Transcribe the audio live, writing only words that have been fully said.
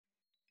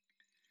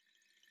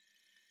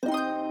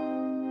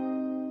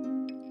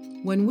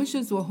When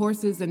wishes were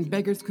horses and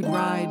beggars could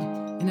ride,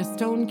 in a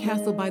stone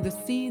castle by the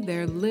sea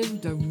there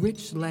lived a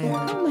rich laird.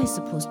 How am I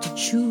supposed to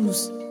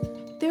choose?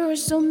 There are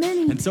so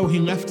many. And so he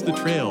left the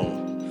trail,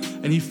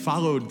 and he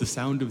followed the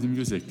sound of the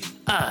music.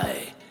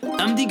 I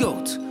am the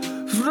goat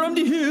from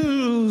the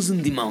hills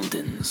and the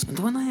mountains. And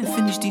when I have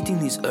finished eating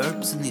these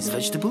herbs and these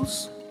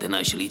vegetables, then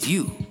I shall eat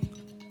you,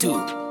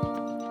 too.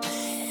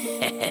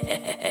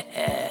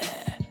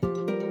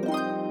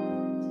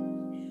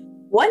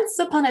 Once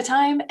upon a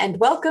time, and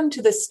welcome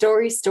to the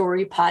Story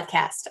Story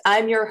podcast.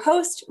 I'm your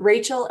host,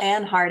 Rachel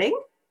Ann Harding.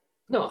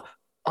 No,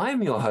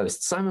 I'm your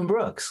host, Simon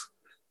Brooks.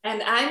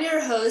 And I'm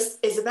your host,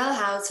 Isabel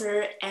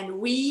Hauser, and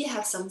we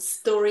have some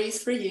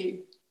stories for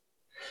you.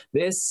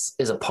 This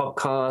is a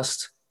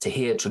podcast to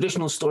hear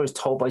traditional stories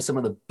told by some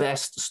of the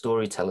best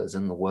storytellers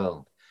in the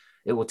world.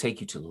 It will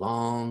take you to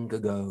long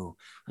ago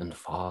and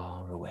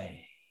far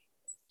away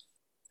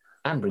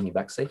and bring you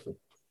back safely.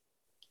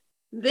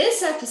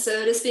 This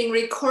episode is being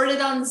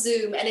recorded on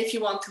Zoom, and if you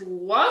want to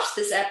watch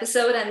this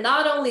episode and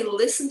not only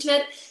listen to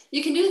it,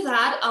 you can do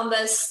that on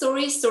the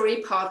Story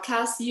Story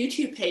Podcast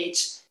YouTube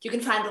page. You can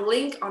find the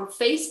link on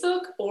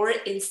Facebook or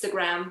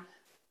Instagram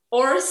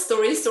or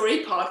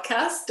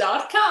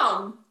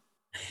storystorypodcast.com.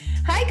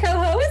 Hi,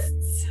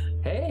 co-hosts.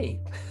 Hey.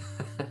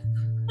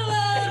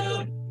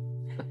 Hello.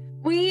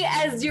 We,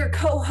 as your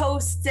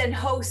co-hosts and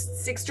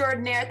hosts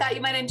extraordinaire, thought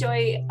you might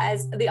enjoy,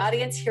 as the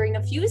audience, hearing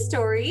a few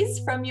stories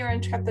from your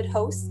intrepid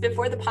hosts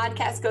before the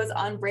podcast goes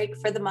on break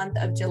for the month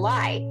of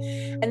July.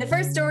 And the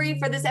first story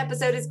for this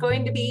episode is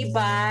going to be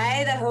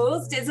by the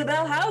host,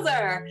 Isabel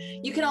Hauser.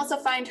 You can also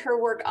find her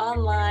work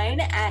online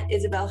at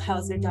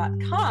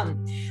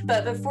isabelhauser.com.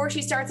 But before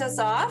she starts us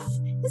off,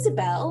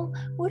 Isabel,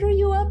 what are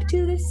you up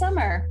to this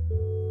summer?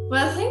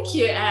 Well, thank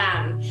you,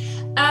 Anne.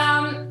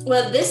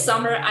 Well, this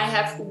summer I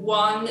have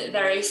one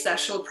very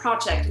special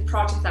project, a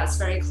project that's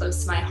very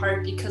close to my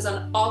heart, because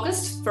on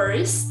August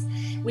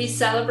 1st, we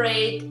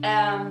celebrate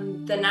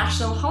the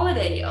national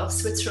holiday of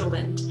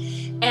Switzerland.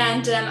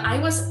 And I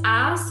was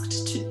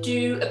asked to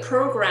do a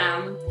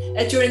program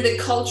during the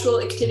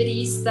cultural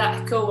activities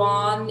that go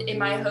on in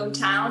my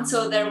hometown.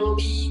 So there will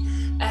be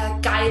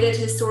guided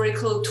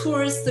historical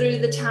tours through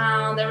the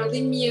town, there will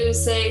be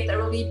music, there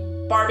will be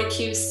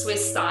barbecue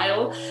Swiss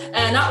style,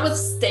 not with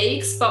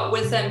steaks, but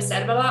with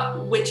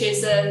Servala, which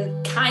is a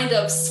kind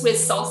of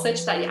Swiss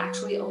sausage that you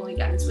actually only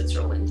get in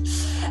Switzerland.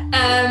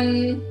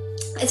 And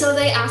so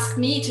they asked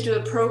me to do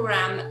a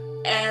program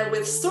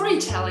with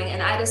storytelling,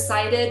 and I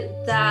decided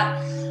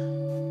that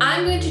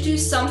I'm going to do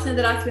something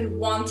that I've been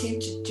wanting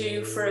to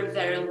do for a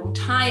very long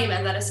time,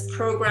 and that is a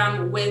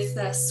program with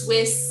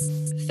Swiss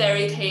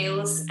fairy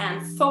tales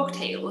and folk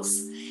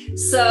tales.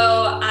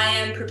 So I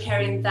am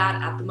preparing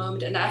that at the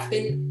moment, and I've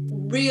been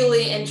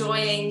really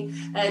enjoying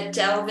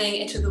delving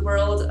into the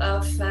world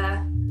of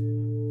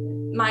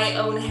my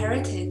own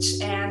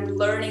heritage and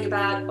learning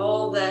about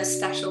all the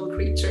special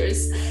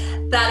creatures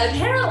that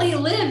apparently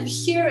live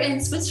here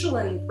in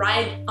Switzerland,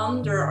 right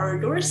under our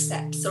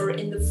doorsteps, or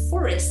in the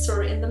forests,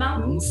 or in the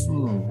mountains.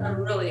 Mm-hmm. I'm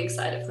really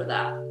excited for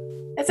that.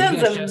 It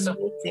sounds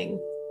amazing.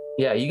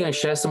 Yeah, are you going to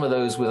share some of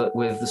those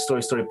with the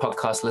Story Story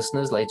podcast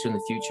listeners later in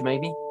the future,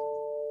 maybe?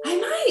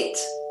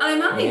 I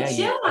might,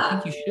 yeah.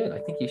 I think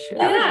you should.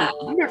 Yeah,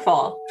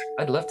 wonderful.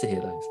 I'd love to hear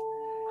those.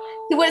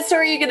 What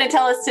story are you going to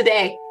tell us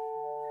today?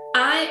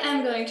 I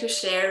am going to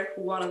share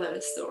one of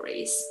those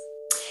stories.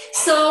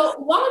 So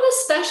one of the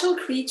special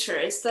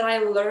creatures that I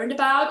learned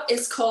about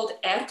is called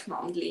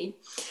Erdmannli.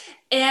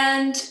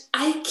 And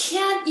I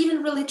can't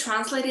even really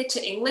translate it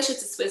to English.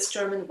 It's a Swiss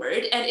German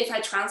word. And if I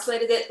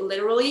translated it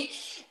literally,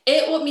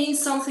 it would mean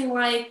something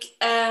like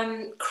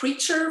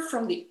creature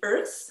from the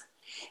earth.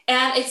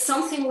 And it's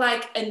something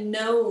like a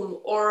gnome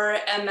or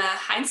a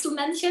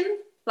Heinzelmännchen,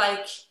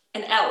 like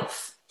an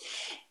elf.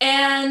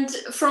 And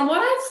from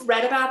what I've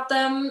read about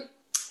them,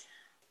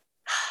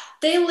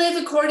 they live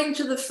according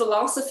to the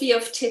philosophy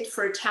of tit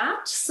for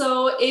tat.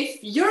 So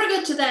if you're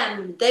good to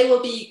them, they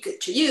will be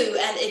good to you.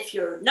 And if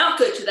you're not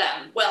good to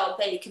them, well,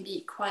 they can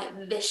be quite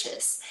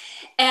vicious.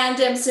 And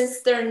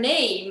since their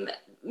name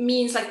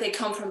means like they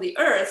come from the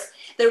earth,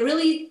 they're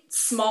really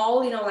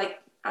small, like,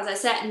 as I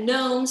said,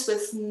 gnomes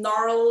with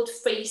gnarled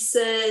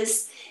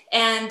faces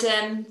and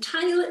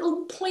tiny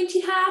little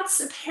pointy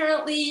hats,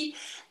 apparently.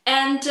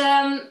 And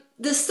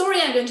the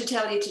story I'm going to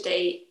tell you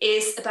today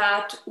is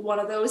about one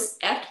of those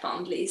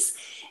Erdmannlis.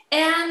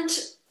 And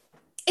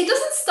it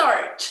doesn't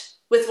start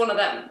with one of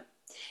them.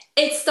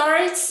 It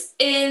starts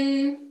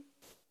in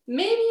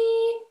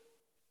maybe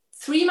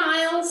 3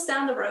 miles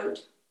down the road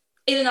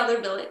in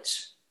another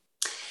village,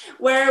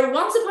 where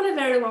once upon a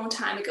very long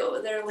time ago,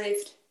 there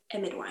lived a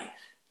midwife.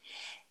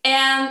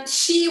 And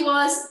she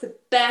was the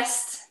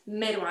best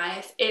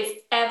midwife,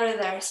 if ever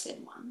there's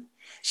been one.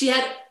 She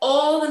had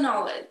all the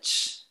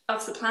knowledge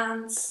of the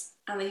plants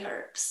and the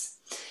herbs.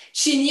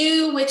 She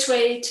knew which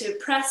way to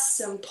press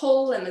and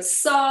pull and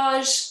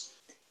massage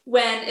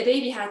when a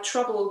baby had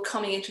trouble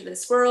coming into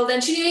this world,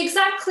 and she knew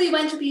exactly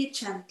when to be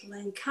gentle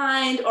and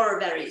kind or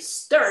very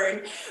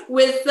stern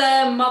with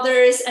the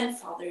mothers and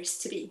fathers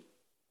to be.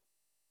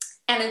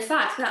 And in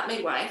fact, that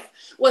midwife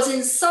was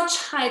in such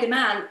high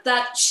demand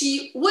that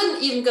she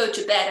wouldn't even go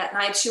to bed at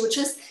night. She would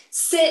just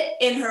sit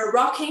in her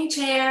rocking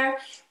chair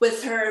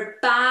with her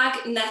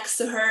bag next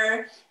to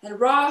her and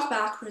rock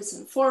backwards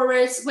and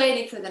forwards,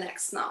 waiting for the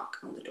next knock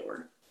on the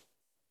door.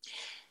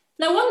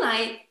 Now, one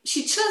night,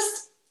 she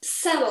just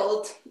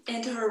settled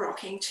into her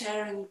rocking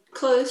chair and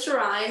closed her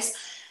eyes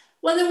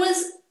when there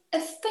was a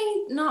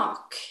faint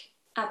knock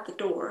at the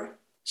door.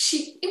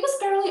 It was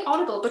barely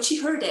audible, but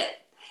she heard it.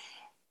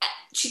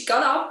 She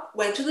got up,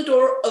 went to the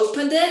door,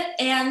 opened it,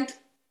 and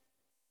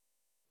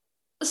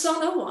saw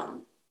no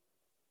one.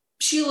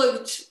 She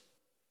looked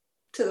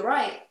to the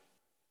right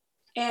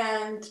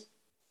and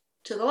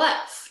to the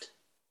left.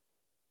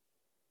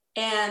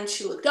 And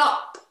she looked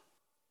up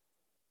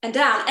and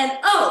down. And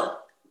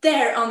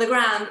there on the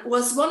ground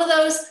was one of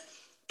those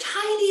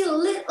tiny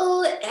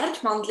little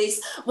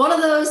Erdmannlis, one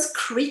of those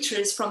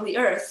creatures from the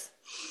earth.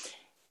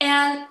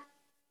 And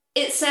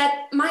it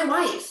said, "My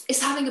wife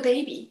is having a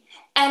baby.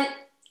 And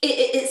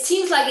it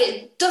seems like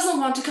it doesn't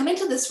want to come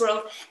into this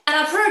world. And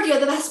I've heard you're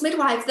the best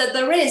midwife that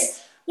there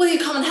is. Will you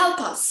come and help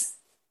us?"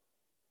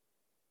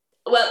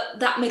 Well,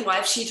 that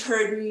midwife, she'd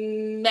heard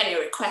many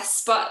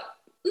requests, but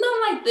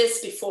not like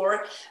this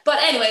before. But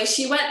anyway,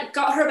 she went,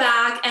 got her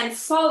bag, and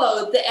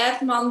followed the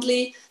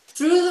Erdmannli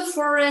through the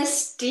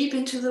forest, deep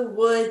into the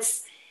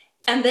woods,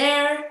 and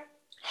there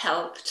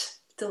helped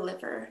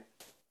deliver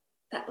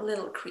that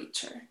little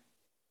creature.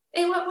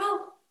 It went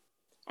well.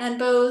 And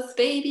both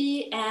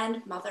baby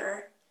and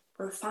mother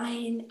were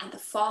fine, and the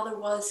father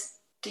was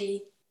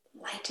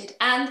delighted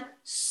and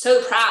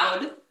so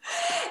proud.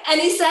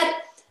 And he said,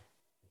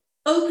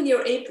 "Open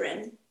your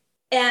apron,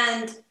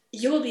 and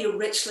you will be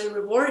richly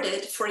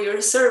rewarded for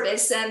your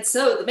service." And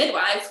so the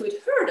midwife,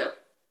 who'd heard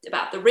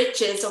about the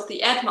riches of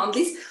the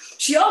Erdmannlis,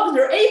 she opened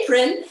her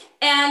apron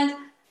and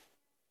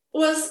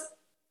was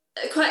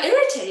quite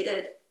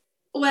irritated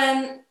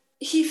when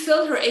he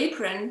filled her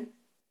apron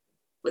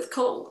with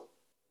coal,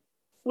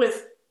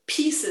 with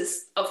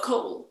pieces of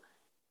coal.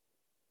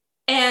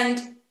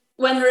 And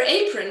when her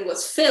apron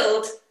was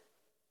filled,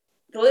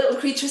 the little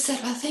creature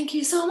said, "Well, thank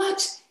you so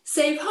much,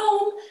 safe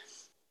home."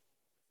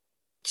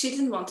 She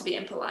didn't want to be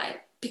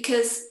impolite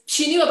because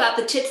she knew about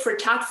the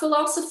tit-for-tat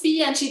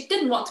philosophy and she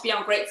didn't want to be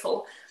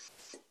ungrateful.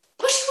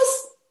 But she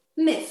was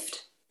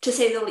miffed, to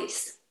say the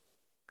least.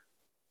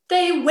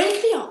 They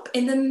wake me up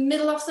in the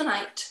middle of the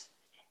night,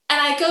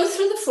 and I go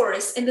through the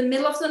forest in the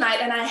middle of the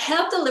night and I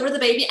help deliver the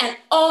baby, and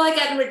all I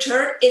get in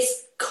return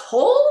is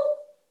coal?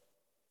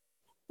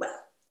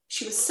 Well,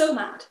 she was so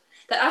mad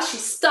that as she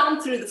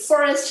stomped through the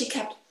forest, she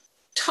kept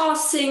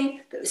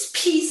tossing those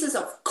pieces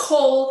of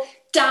coal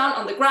down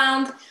on the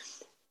ground.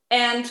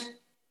 And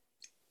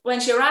when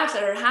she arrived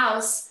at her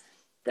house,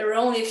 there were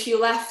only a few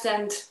left,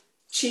 and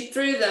she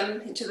threw them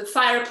into the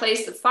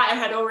fireplace. The fire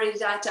had already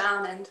died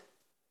down, and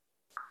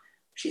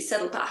she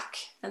settled back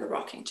in the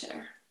rocking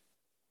chair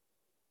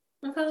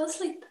and fell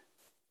asleep.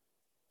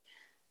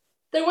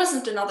 There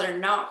wasn't another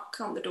knock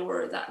on the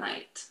door that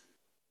night.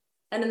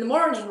 And in the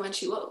morning when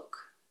she woke,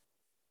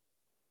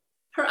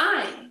 her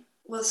eye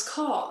was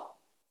caught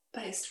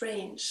by a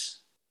strange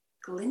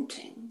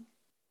glinting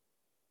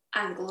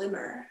and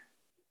glimmer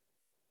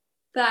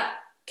that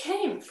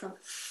came from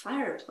the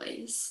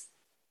fireplace.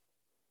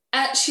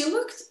 And she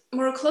looked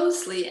more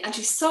closely and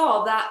she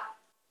saw that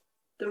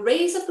the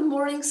rays of the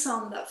morning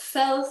sun that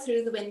fell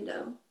through the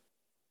window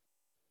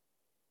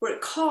were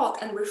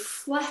caught and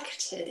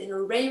reflected in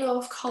a rainbow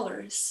of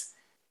colors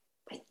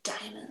by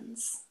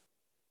diamonds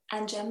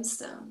and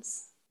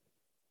gemstones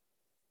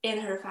in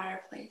her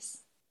fireplace,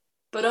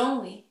 but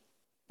only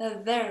a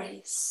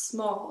very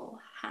small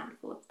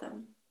handful of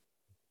them.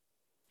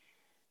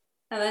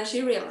 And then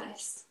she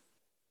realized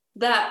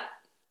that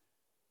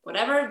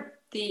whatever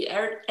the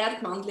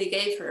Erdmannli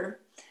gave her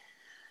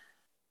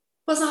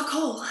was not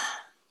coal,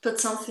 but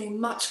something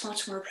much,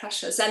 much more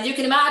precious. And you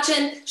can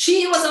imagine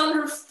she was on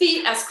her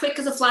feet as quick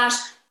as a flash,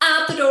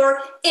 out the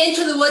door,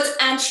 into the woods,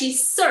 and she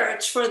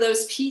searched for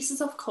those pieces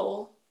of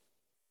coal.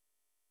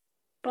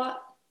 But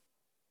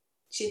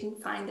she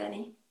didn't find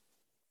any.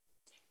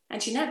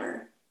 And she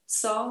never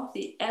saw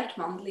the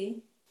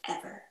Erdmannli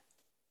ever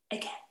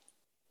again.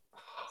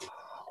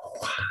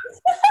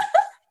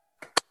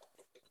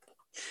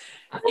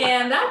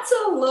 And that's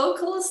a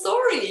local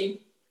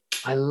story.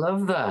 I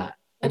love that.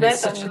 And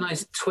it's such a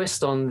nice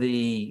twist on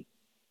the,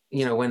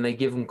 when they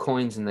give them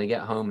coins and they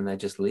get home and they're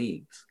just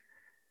leaves.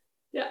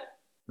 Yeah.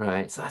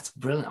 Right. So that's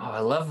brilliant. Oh, I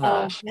love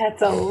that. Oh,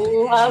 that's a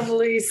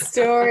lovely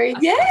story.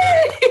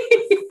 Yay!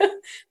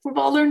 We've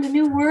all learned a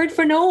new word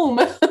for gnome.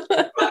 Yeah,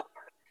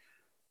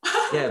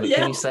 but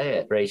can you say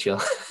it,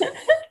 Rachel? Well,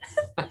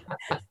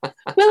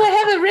 I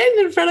have it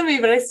written in front of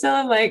me, but I still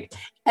am like,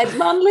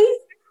 Erdmannli?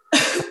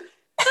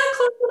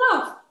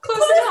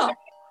 Close enough.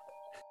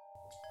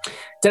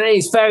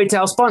 Today's fairy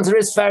tale sponsor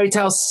is Fairy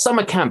Tale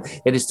Summer Camp.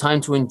 It is time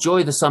to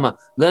enjoy the summer,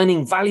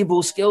 learning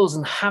valuable skills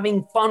and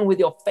having fun with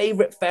your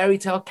favorite fairy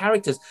tale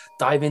characters.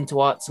 Dive into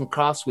arts and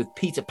crafts with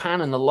Peter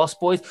Pan and the Lost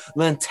Boys.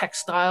 Learn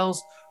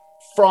textiles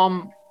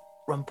from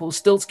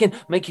Rumpelstiltskin,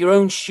 make your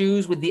own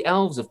shoes with the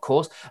elves, of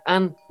course,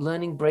 and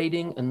learning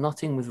braiding and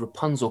knotting with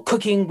Rapunzel,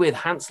 cooking with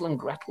Hansel and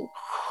Gretel,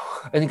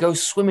 and go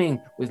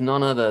swimming with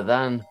none other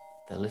than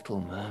the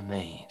Little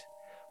Mermaid.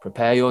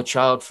 Prepare your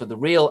child for the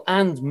real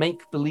and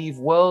make-believe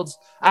worlds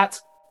at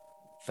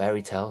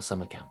Fairy Tale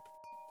Summer Camp.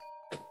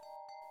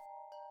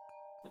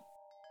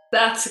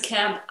 That's a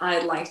camp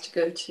I'd like to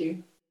go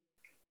to.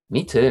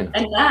 Me too.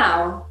 And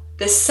now,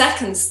 the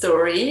second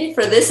story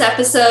for this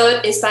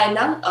episode is by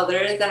none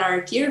other than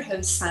our dear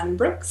host, Simon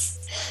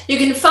Brooks. You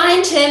can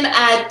find him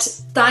at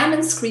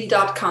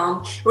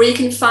diamondscree.com, where you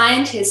can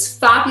find his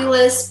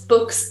fabulous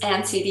books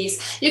and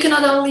CDs. You can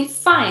not only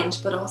find,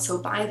 but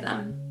also buy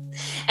them.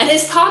 And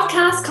his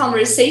podcast,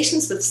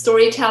 Conversations with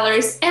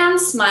Storytellers, and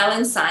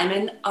Smiling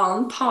Simon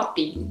on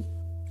Podbean.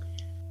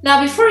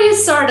 Now, before you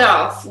start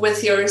off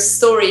with your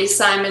story,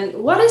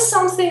 Simon, what is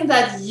something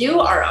that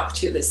you are up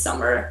to this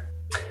summer?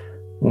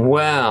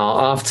 Well,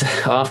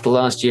 after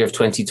last year of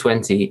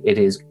 2020, it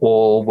is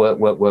all work.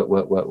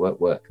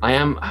 I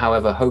am,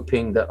 however,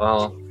 hoping that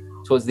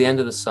towards the end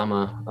of the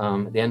summer,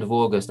 at the end of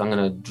August, I'm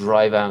going to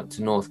drive out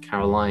to North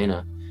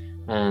Carolina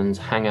and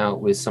hang out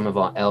with some of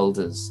our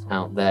elders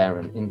out there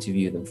and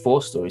interview them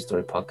for Story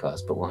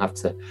Podcast. But we'll have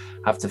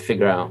to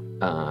figure out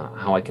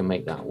how I can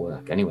make that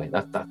work. Anyway,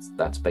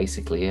 that's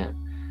basically it.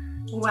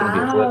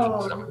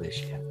 Wow,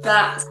 this year.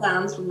 That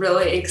sounds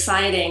really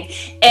exciting.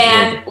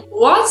 And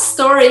what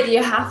story do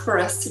you have for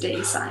us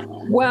today,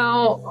 Simon?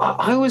 Well,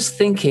 I was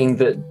thinking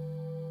that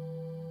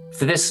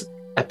for this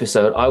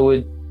episode, I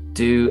would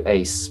do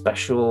a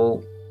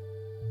special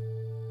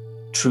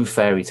true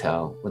fairy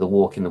tale with a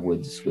walk in the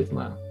woods with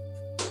Mo.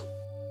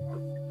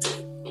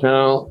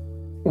 Now,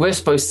 we're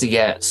supposed to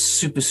get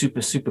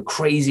super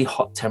crazy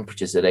hot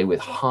temperatures today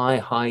with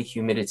high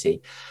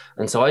humidity.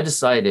 And so I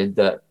decided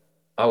that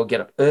I would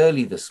get up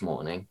early this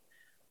morning,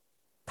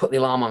 put the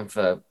alarm on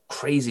for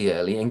crazy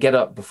early, and get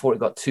up before it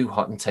got too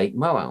hot and take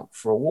Mo out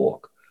for a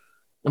walk.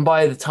 And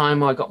by the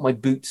time I got my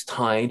boots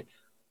tied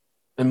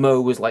and Mo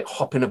was like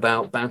hopping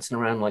about, bouncing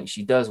around like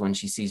she does when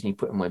she sees me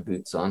putting my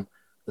boots on,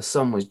 the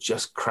sun was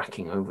just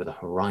cracking over the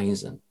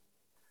horizon.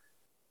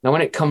 Now,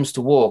 when it comes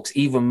to walks,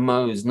 even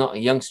Mo's not a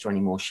youngster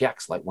anymore. She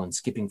acts like one,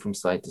 skipping from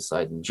side to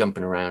side and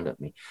jumping around at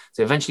me.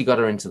 So eventually got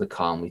her into the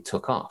car and we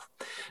took off.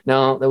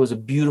 Now, there was a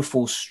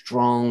beautiful,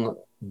 strong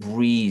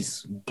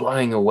breeze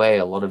blowing away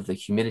a lot of the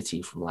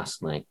humidity from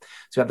last night.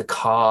 So we had the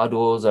car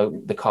doors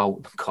open,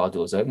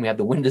 we had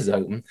the windows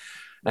open,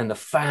 and the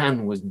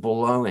fan was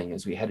blowing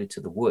as we headed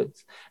to the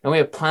woods. Now, we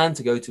had planned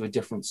to go to a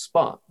different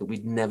spot that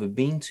we'd never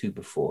been to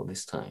before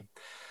this time.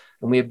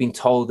 And we had been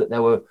told that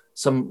there were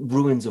some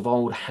ruins of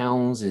old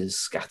houses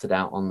scattered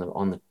out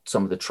on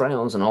some of the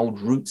trails and old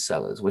root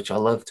cellars, which I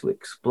love to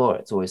explore.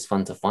 It's always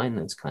fun to find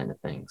those kind of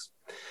things.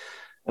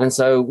 And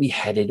so we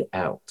headed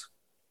out.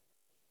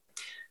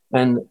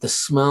 And the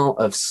smell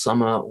of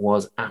summer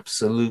was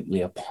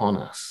absolutely upon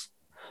us.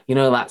 You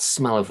know, that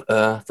smell of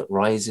earth that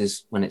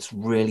rises when it's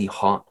really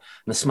hot,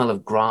 and the smell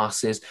of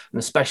grasses, and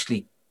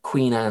especially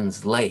Queen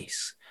Anne's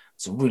lace.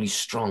 It's a really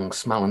strong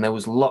smell, and there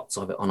was lots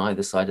of it on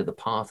either side of the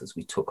path as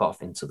we took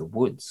off into the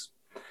woods.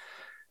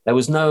 There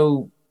was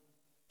no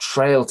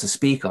trail to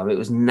speak of. It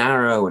was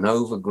narrow and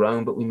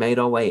overgrown, but we made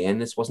our way in.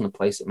 This wasn't a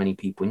place that many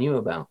people knew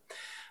about.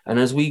 And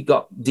as we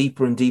got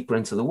deeper and deeper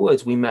into the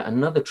woods, we met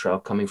another trail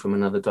coming from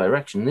another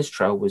direction. This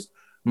trail was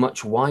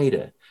much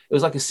wider. It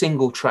was like a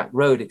single track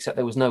road, except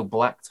there was no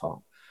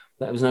blacktop.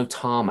 There was no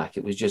tarmac.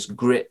 It was just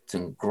grit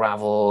and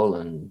gravel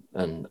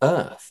and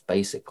earth,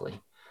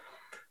 basically.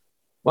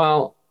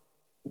 Well,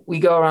 we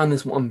go around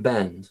this one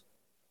bend,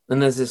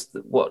 and there's this,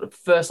 what at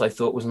first I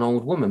thought was an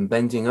old woman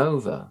bending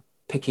over,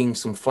 picking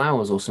some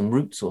flowers or some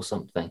roots or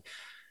something.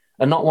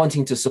 And not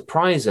wanting to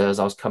surprise her as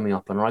I was coming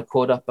up on her, I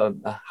called up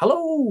a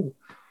hello.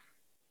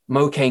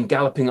 Mo came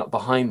galloping up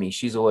behind me.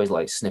 She's always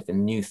like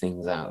sniffing new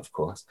things out, of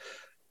course.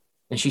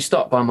 And she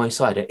stopped by my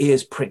side, her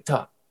ears pricked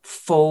up,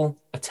 full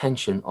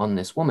attention on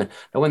this woman.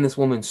 Now, when this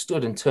woman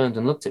stood and turned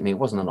and looked at me, it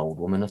wasn't an old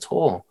woman at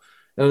all.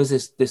 There was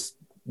this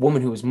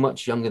woman who was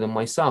much younger than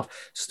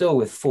myself, still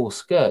with full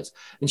skirts.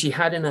 And she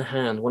had in her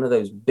hand one of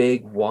those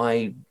big,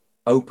 wide,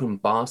 open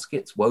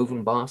baskets,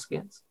 woven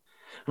baskets.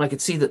 And I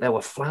could see that there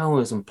were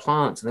flowers and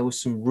plants, and there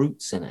was some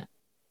roots in it.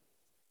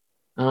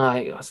 And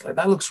I was like,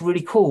 that looks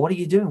really cool. What are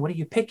you doing? What are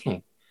you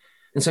picking?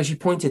 And so she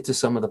pointed to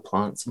some of the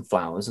plants and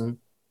flowers and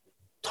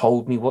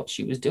told me what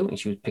she was doing.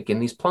 She was picking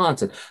these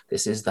plants, and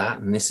this is that,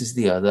 and this is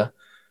the other.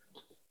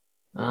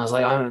 And I was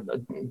like, I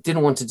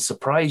didn't want to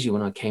surprise you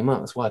when I came out.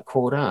 That's why I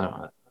called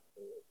out.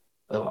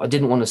 I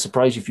didn't want to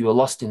surprise you if you were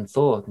lost in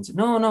thought. And said,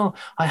 no,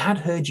 I had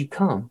heard you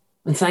come.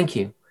 And thank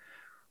you.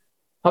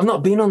 I've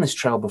not been on this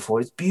trail before.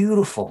 It's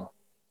beautiful.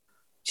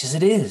 She says,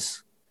 it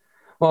is.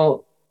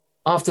 Well,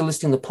 after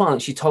listing the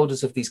plants, she told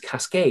us of these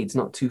cascades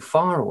not too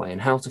far away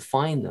and how to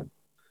find them.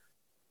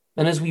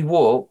 And as we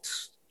walked,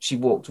 she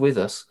walked with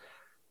us.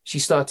 She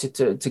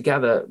started to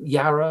gather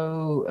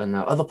yarrow and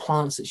other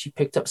plants that she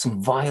picked up,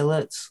 some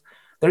violets.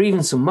 There are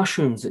even some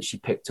mushrooms that she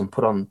picked and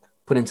put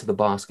into the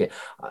basket.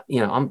 I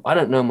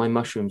don't know my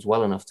mushrooms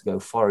well enough to go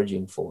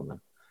foraging for them.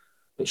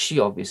 but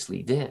she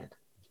obviously did.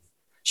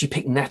 She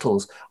picked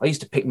nettles. I used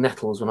to pick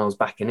nettles when I was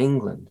back in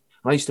England.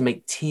 I used to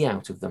make tea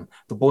out of them.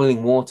 The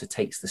boiling water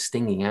takes the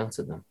stinging out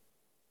of them.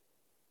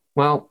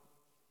 Well,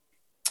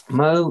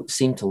 Mo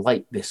seemed to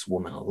like this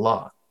woman a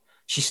lot.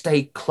 She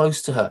stayed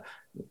close to her.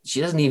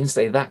 She doesn't even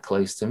stay that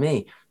close to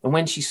me. And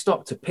when she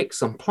stopped to pick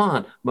some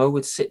plant, Mo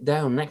would sit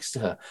down next to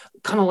her.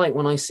 Kind of like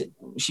when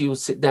she would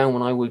sit down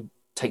when I would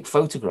take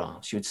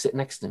photographs. She would sit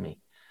next to me.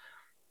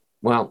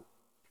 Well,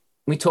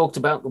 we talked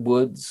about the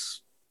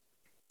woods,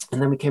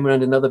 and then we came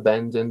around another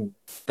bend, and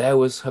there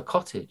was her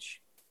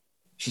cottage.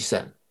 She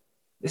said,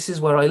 "This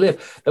is where I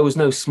live." There was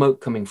no smoke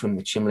coming from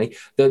the chimney.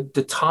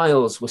 The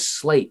tiles were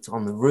slate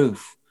on the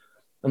roof,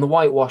 and the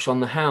whitewash on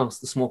the house,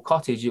 the small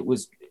cottage, it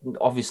was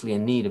obviously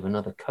in need of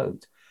another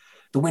coat.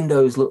 The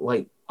windows looked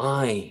like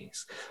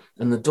eyes,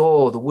 and the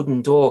door, the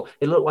wooden door,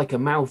 it looked like a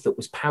mouth that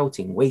was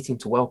pouting, waiting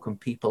to welcome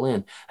people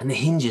in. And the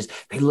hinges,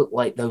 they looked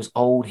like those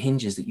old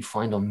hinges that you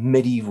find on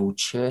medieval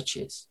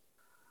churches.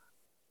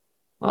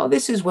 "Well,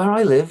 this is where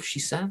I live," she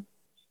said.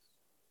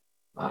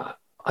 "I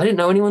didn't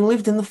know anyone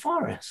lived in the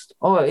forest.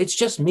 Oh, it's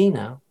just me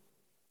now."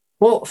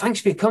 "Well,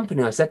 thanks for your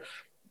company," I said.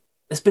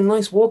 "It's been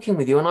nice walking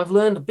with you, and I've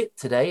learned a bit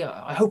today.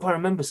 I hope I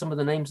remember some of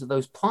the names of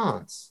those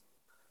plants."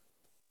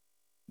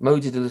 Mo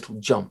did a little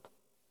jump,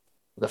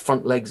 with her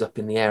front legs up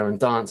in the air, and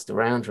danced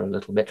around her a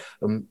little bit.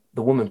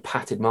 The woman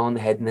patted Mo on the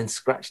head and then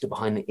scratched her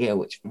behind the ear,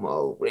 which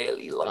Mo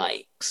really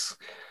likes.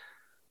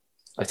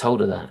 I told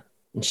her that,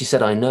 and she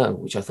said, "I know,"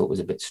 which I thought was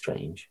a bit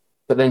strange.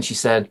 But then she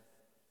said,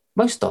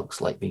 "Most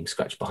dogs like being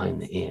scratched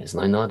behind the ears,"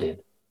 and I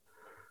nodded.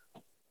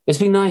 "It's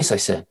been nice," I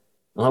said,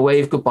 and I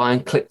waved goodbye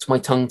and clicked my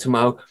tongue to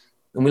Mo,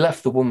 and we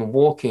left the woman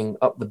walking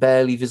up the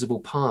barely visible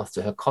path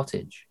to her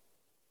cottage.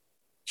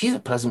 "She's a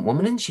pleasant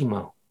woman, isn't she,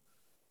 Mo?"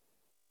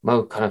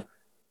 Mo kind of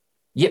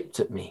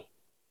yipped at me.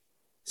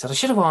 Said I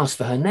should have asked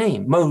for her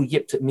name. Mo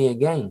yipped at me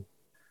again.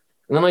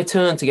 And then I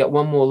turned to get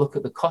one more look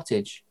at the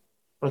cottage,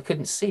 but I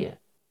couldn't see it.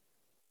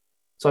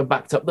 So I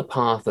backed up the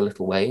path a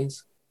little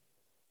ways,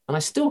 and I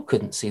still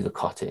couldn't see the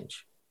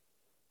cottage.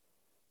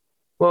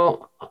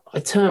 Well, I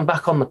turned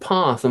back on the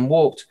path and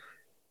walked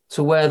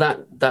to where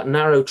that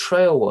narrow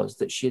trail was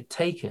that she had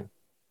taken.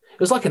 It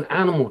was like an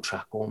animal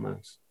track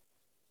almost.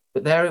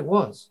 But there it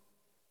was.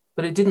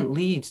 But it didn't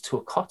lead to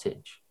a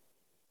cottage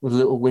with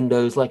little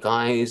windows like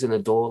eyes and a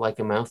door like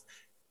a mouth.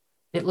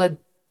 It led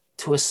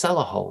to a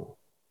cellar hole.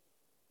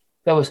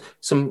 There was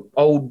some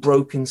old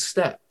broken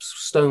steps,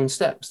 stone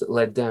steps that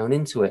led down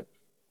into it.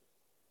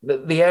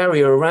 The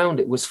area around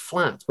it was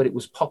flat, but it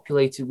was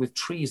populated with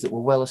trees that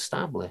were well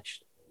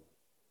established.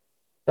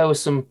 There were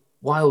some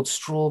wild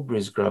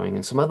strawberries growing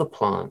and some other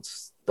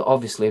plants that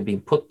obviously had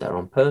been put there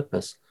on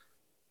purpose.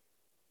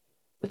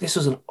 But this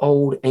was an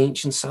old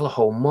ancient cellar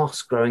hole,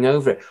 moss growing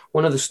over it.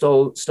 One of the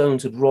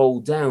stones had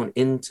rolled down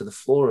into the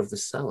floor of the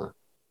cellar.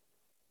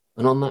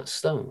 And on that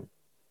stone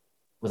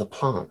were the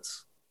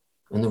plants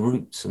and the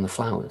roots and the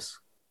flowers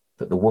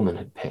that the woman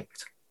had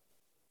picked.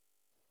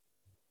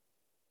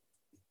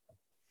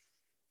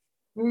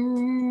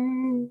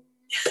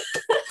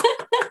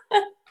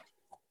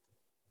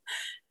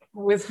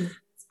 Was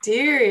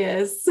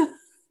mysterious.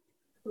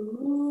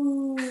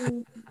 Ooh.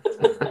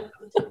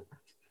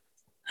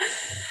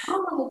 I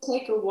want to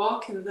take a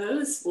walk in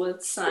those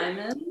woods,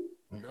 Simon.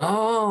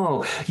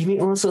 No, you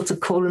meet all sorts of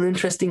cool and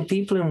interesting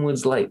people in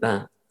woods like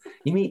that.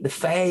 You meet the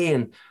fae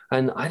and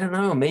I don't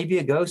know, maybe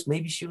a ghost,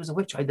 maybe she was a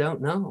witch, I don't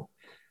know.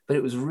 But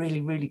it was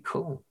really, really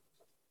cool.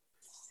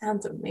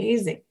 Sounds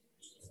amazing.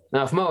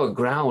 Now, if Mo had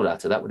growled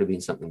at her, that would have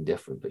been something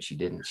different, but she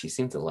didn't. She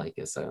seemed to like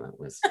it, so that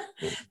was...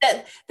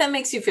 Yeah. that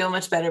makes you feel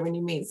much better when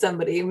you meet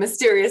somebody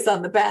mysterious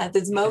on the path.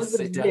 It's Mo's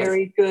Yes, it does.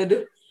 very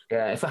good.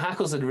 Yeah, if her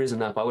hackles had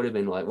risen up, I would have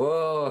been like,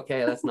 whoa,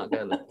 okay, let's not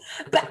go there.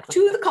 Back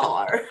to the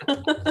car.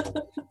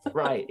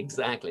 Right,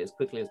 exactly, as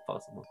quickly as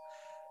possible.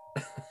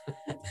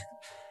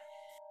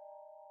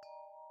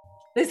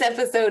 This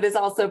episode is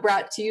also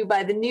brought to you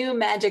by the new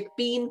Magic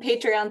Bean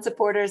Patreon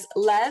supporters,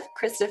 Lev,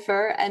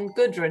 Christopher, and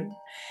Gudrun.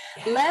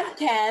 Lev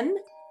can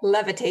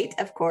levitate,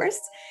 of course.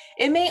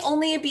 It may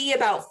only be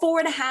about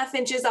 4.5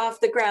 inches off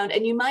the ground,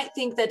 and you might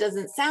think that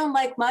doesn't sound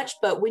like much,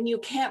 but when you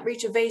can't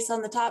reach a vase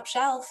on the top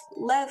shelf,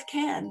 Lev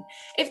can.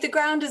 If the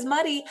ground is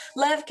muddy,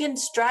 Lev can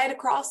stride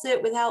across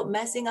it without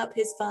messing up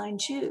his fine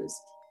shoes.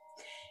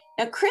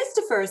 Now,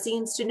 Christopher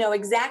seems to know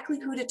exactly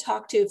who to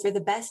talk to for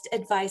the best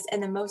advice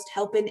and the most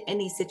help in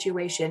any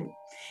situation.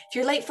 If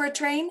you're late for a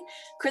train,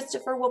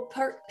 Christopher will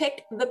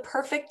pick the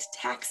perfect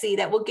taxi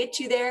that will get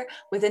you there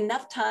with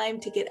enough time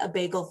to get a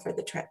bagel for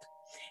the trip.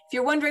 If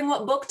you're wondering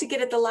what book to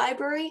get at the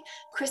library,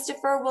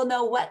 Christopher will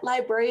know what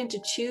librarian to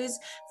choose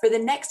for the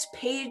next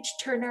page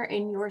turner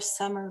in your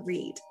summer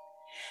read.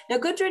 Now,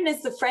 Gudrun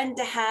is the friend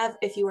to have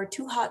if you are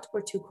too hot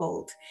or too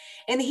cold.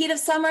 In the heat of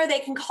summer, they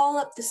can call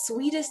up the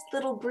sweetest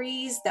little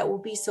breeze that will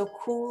be so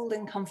cool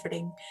and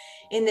comforting.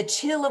 In the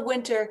chill of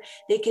winter,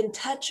 they can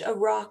touch a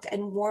rock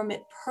and warm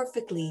it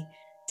perfectly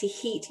to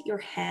heat your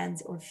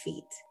hands or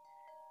feet.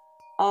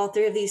 All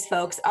three of these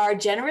folks are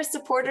generous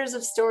supporters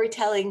of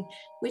storytelling,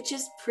 which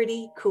is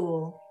pretty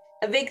cool.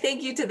 A big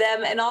thank you to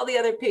them and all the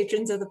other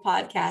patrons of the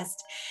podcast.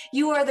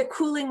 You are the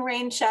cooling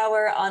rain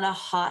shower on a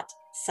hot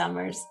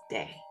summer's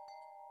day.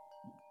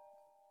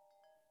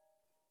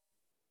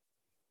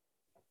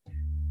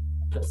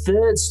 The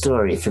third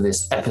story for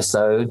this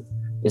episode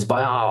is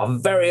by our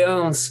very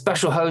own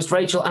special host,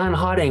 Rachel Ann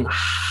Harding.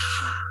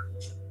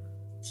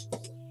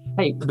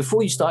 Hey,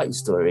 before you start your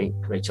story,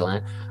 Rachel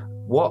Ann,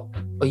 what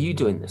are you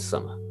doing this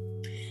summer?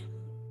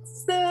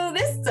 So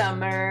this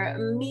summer,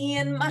 me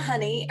and my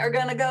honey are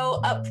gonna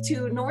go up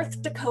to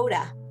North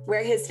Dakota,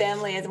 where his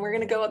family is, and we're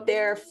gonna go up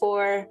there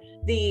for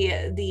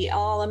the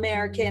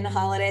all-American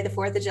holiday, the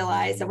 4th of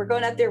July. So we're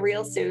going up there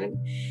real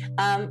soon,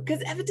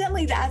 because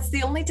evidently that's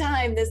the only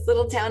time this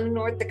little town in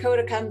North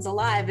Dakota comes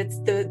alive. It's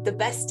the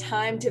best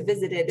time to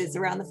visit it is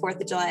around the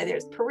 4th of July.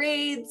 There's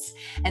parades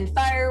and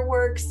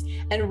fireworks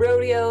and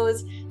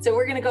rodeos. So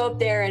we're gonna go up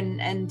there,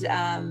 and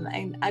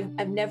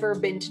I've never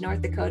been to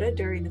North Dakota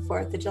during the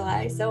 4th of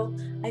July, so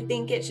I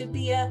think it should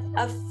be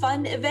a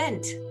fun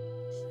event.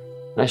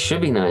 That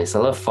should be nice. I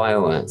love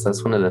fireworks.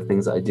 That's one of the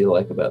things that I do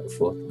like about the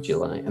 4th of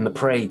July. And the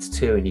parades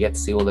too, and you get to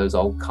see all those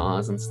old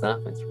cars and stuff.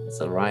 It's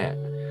a riot.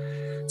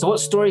 So what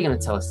story are you going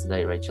to tell us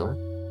today, Rachel?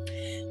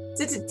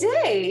 So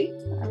today,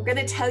 I'm going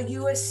to tell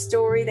you a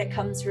story that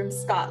comes from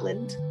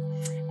Scotland.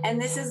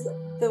 And this is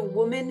the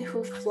woman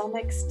who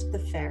flummoxed the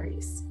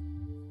fairies.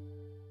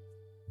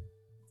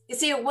 You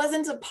see, it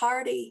wasn't a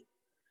party.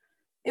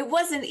 It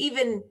wasn't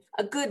even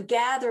a good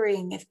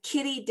gathering if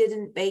Kitty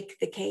didn't bake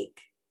the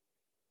cake.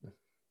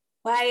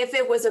 Why, if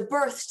it was a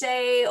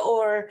birthday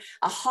or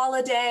a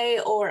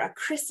holiday or a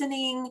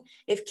christening,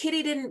 if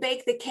Kitty didn't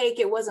bake the cake,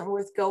 it wasn't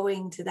worth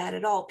going to that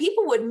at all.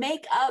 People would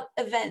make up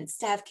events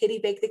to have Kitty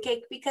bake the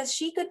cake because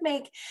she could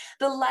make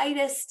the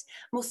lightest,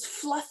 most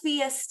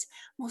fluffiest,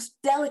 most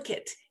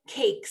delicate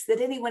cakes that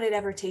anyone had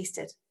ever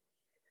tasted.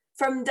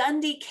 From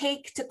Dundee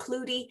cake to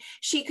Clootie,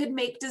 she could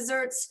make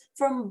desserts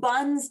from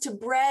buns to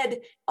bread.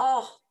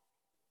 Oh,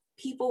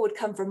 people would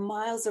come from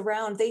miles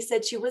around. They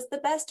said she was the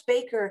best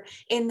baker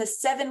in the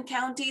 7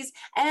 counties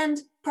and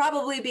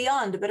probably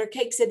beyond, but her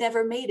cakes had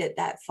never made it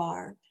that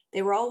far.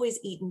 They were always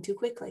eaten too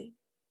quickly.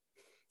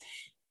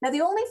 Now,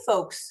 the only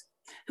folks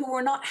who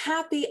were not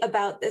happy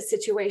about the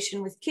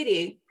situation with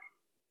Kitty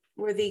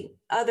were the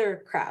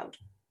other crowd.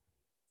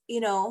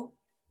 You know,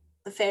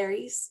 the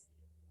fairies.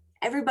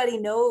 Everybody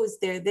knows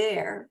they're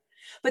there,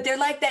 but they're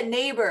like that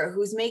neighbor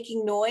who's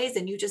making noise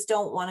and you just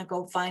don't want to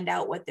go find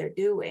out what they're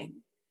doing.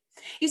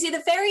 You see, the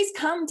fairies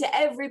come to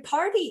every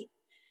party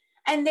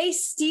and they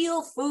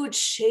steal food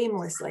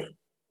shamelessly,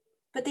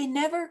 but they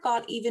never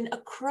got even a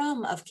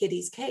crumb of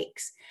Kitty's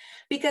cakes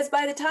because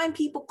by the time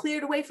people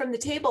cleared away from the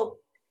table,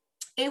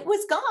 it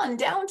was gone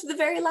down to the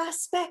very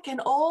last speck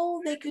and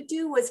all they could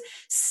do was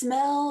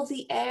smell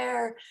the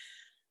air.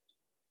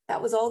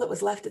 That was all that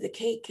was left of the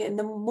cake. And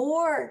the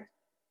more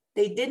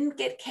they didn't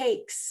get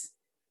cakes,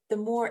 the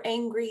more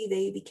angry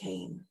they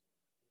became.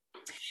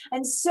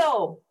 And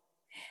so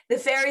the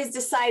fairies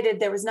decided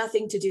there was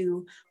nothing to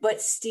do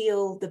but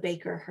steal the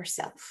baker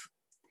herself.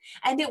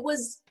 And it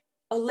was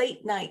a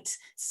late night.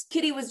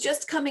 Kitty was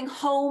just coming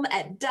home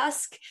at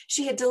dusk.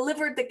 She had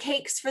delivered the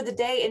cakes for the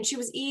day and she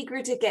was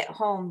eager to get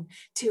home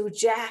to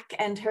Jack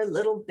and her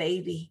little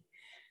baby.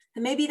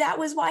 And maybe that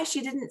was why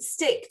she didn't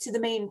stick to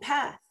the main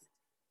path.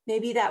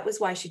 Maybe that was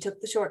why she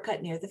took the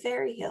shortcut near the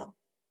fairy hill.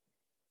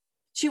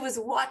 She was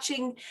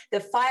watching the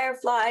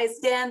fireflies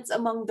dance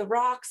among the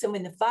rocks, and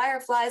when the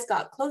fireflies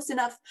got close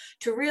enough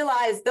to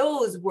realize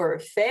those were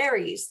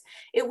fairies,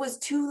 it was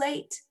too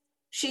late.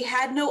 She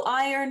had no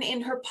iron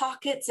in her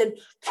pockets, and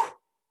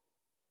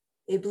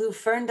they blew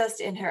fern dust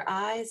in her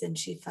eyes, and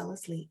she fell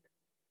asleep.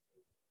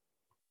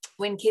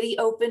 When Kitty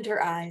opened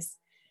her eyes,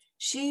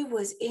 she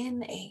was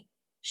in a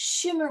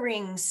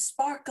shimmering,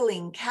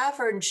 sparkling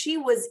cavern. She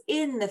was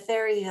in the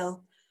fairy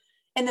hill.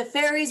 And the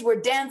fairies were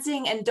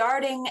dancing and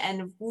darting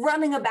and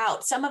running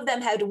about. Some of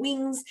them had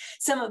wings,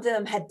 some of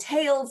them had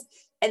tails.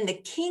 And the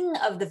king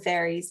of the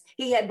fairies,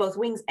 he had both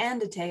wings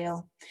and a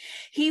tail.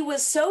 He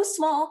was so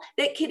small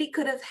that Kitty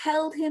could have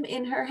held him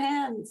in her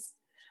hands.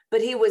 But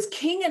he was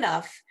king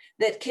enough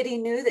that Kitty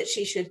knew that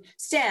she should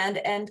stand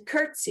and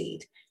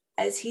curtsied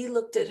as he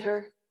looked at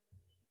her.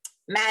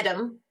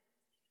 "Madam,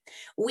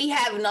 we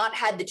have not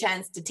had the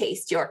chance to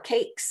taste your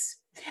cakes.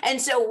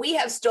 And so we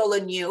have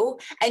stolen you,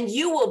 and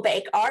you will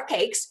bake our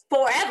cakes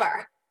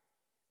forever."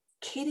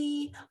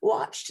 Kitty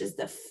watched as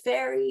the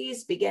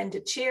fairies began to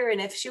cheer, and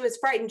if she was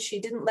frightened,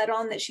 she didn't let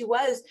on that she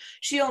was.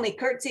 She only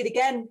curtsied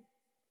again.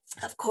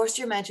 "Of course,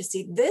 Your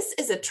Majesty, this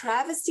is a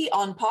travesty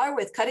on par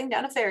with cutting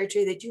down a fairy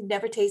tree that you've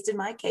never tasted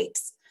my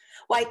cakes.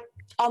 Why,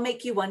 I'll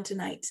make you one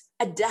tonight,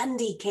 a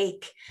Dundee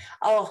cake.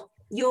 Oh,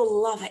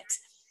 you'll love it.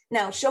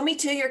 Now, show me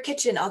to your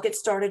kitchen. I'll get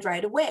started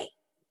right away."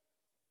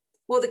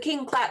 Well, the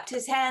king clapped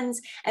his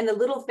hands and the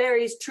little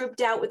fairies trooped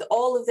out with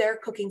all of their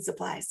cooking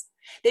supplies.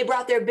 They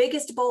brought their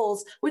biggest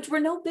bowls, which were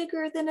no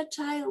bigger than a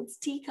child's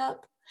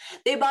teacup.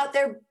 They brought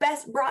their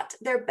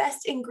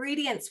best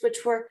ingredients,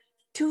 which were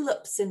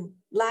tulips and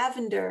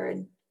lavender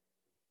and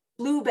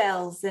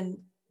bluebells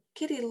and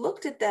Kitty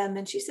looked at them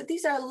and she said,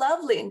 "These are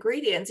lovely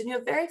ingredients and you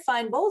have very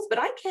fine bowls, but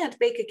I can't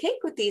bake a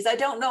cake with these. I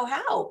don't know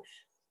how.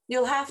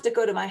 You'll have to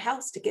go to my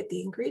house to get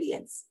the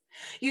ingredients.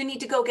 You need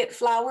to go get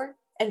flour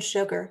and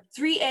sugar,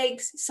 3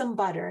 eggs, some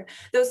butter,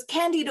 those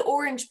candied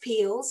orange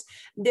peels.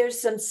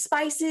 There's some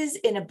spices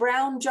in a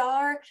brown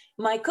jar,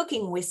 my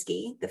cooking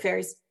whiskey." The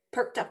fairies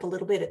perked up a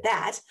little bit at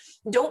that.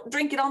 "Don't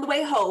drink it on the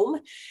way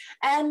home.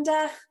 And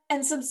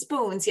some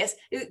spoons. Yes,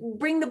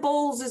 bring the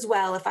bowls as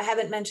well, if I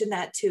haven't mentioned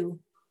that too."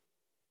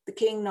 The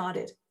king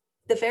nodded.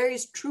 The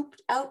fairies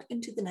trooped out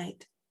into the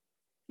night.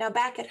 Now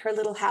back at her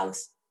little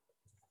house,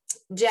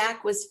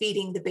 Jack was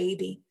feeding the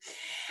baby,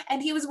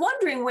 and he was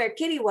wondering where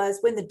Kitty was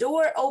when the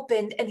door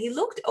opened and he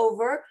looked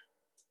over,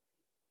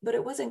 but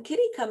it wasn't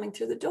Kitty coming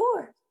through the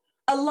door.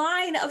 A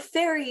line of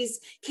fairies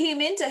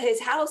came into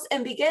his house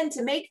and began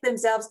to make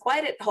themselves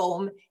quite at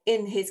home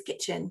in his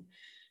kitchen.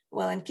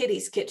 Well, in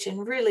Kitty's kitchen,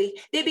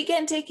 really. They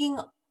began taking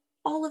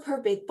all of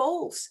her big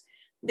bowls.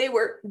 They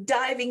were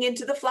diving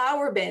into the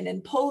flour bin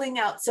and pulling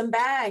out some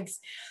bags.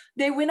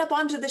 They went up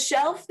onto the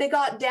shelf. They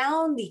got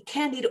down the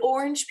candied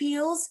orange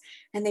peels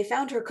and they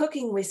found her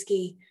cooking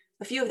whiskey.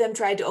 A few of them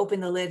tried to open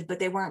the lid, but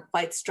they weren't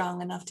quite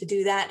strong enough to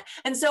do that.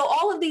 And so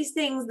all of these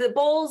things, the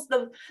bowls,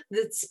 the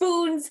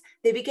spoons,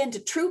 they began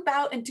to troop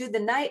out into the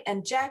night,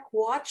 and Jack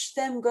watched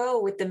them go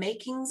with the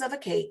makings of a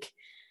cake.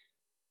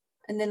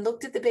 And then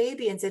looked at the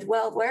baby and said,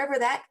 "Well, wherever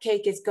that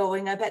cake is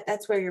going, I bet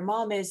that's where your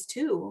mom is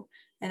too.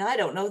 And I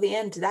don't know the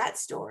end to that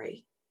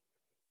story."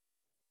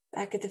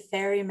 Back at the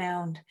fairy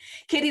mound,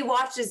 Kitty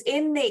watched as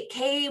in they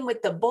came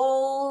with the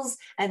bowls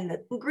and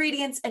the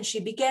ingredients, and she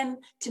began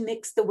to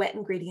mix the wet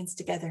ingredients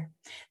together,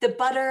 the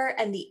butter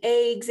and the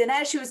eggs. And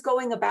as she was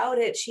going about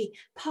it, she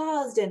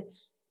paused and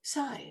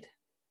sighed.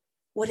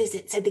 "What is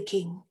it?" said the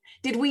king.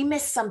 "Did we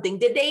miss something?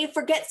 Did they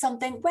forget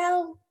something?"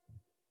 "Well,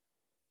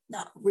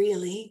 not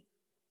really.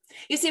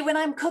 You see, when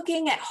I'm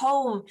cooking at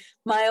home,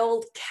 my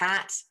old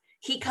cat,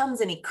 he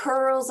comes and he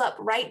curls up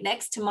right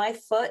next to my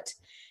foot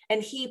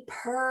and he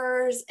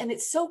purrs, and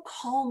it's so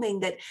calming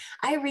that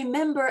I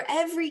remember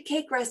every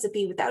cake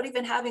recipe without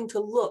even having to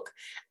look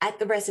at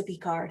the recipe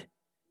card.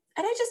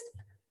 And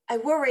I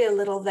worry a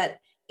little that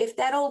if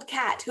that old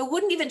cat, who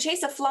wouldn't even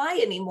chase a fly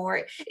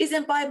anymore,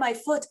 isn't by my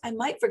foot, I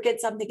might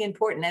forget something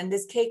important and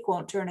this cake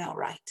won't turn out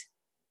right."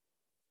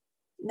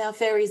 Now,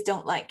 fairies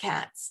don't like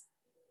cats,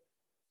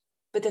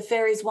 but the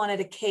fairies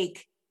wanted a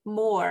cake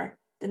more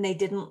than they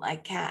didn't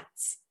like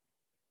cats.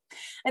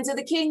 And so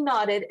the king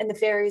nodded and the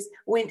fairies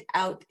went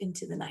out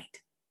into the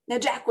night. Now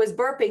Jack was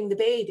burping the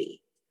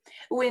baby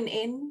when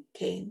in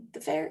came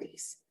the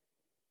fairies.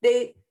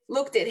 They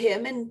looked at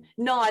him and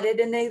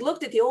nodded, and they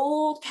looked at the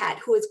old cat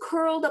who was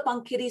curled up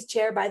on Kitty's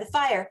chair by the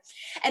fire.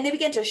 And they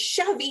began to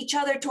shove each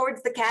other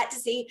towards the cat to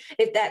see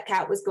if that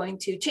cat was going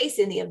to chase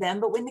any of them.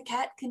 But when the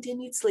cat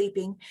continued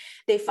sleeping,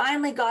 they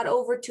finally got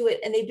over to it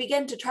and they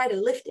began to try to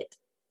lift it.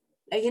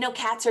 You know,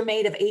 cats are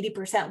made of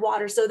 80%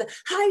 water. So the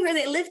higher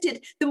they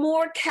lifted, the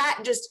more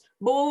cat just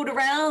bowed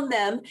around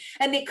them,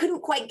 and they couldn't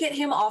quite get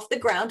him off the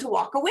ground to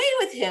walk away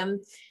with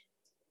him.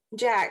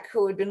 Jack,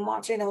 who had been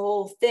watching the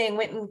whole thing,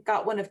 went and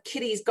got one of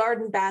Kitty's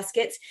garden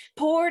baskets,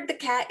 poured the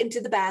cat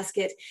into the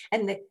basket,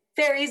 and the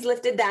fairies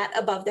lifted that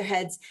above their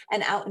heads,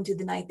 and out into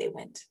the night they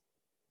went.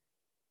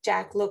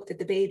 Jack looked at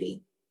the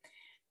baby.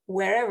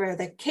 "Wherever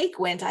the cake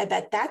went, I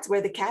bet that's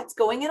where the cat's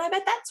going, and I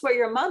bet that's where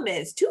your mom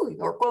is too.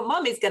 Your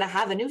mommy's going to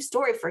have a new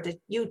story for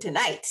you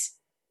tonight."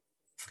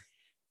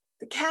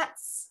 The cat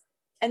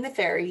and the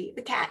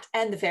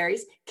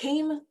fairies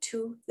came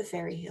to the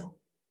fairy hill.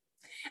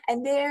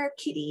 And there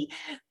Kitty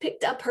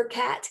picked up her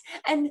cat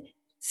and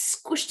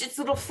squished its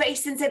little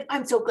face and said,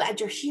 "I'm so glad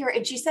you're here."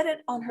 And she set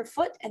it on her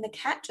foot, and the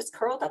cat just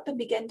curled up and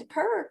began to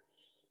purr.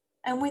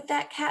 And with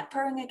that cat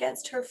purring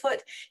against her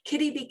foot,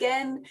 Kitty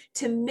began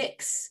to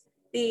mix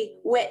the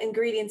wet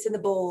ingredients in the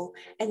bowl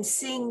and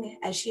sing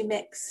as she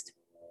mixed.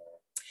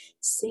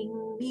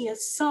 "Sing me a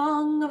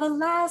song of a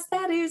lass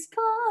that is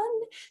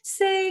gone.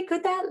 Say,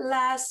 could that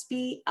lass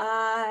be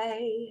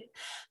I?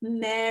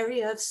 Merry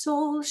of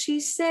soul,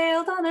 she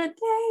sailed on a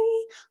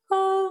day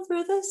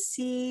over the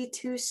sea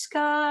to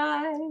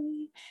sky."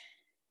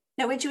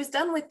 Now, when she was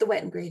done with the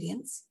wet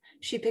ingredients,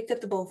 she picked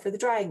up the bowl for the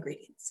dry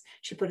ingredients.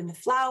 She put in the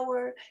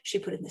flour, she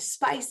put in the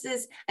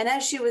spices, and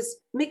as she was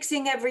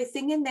mixing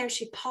everything in there,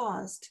 she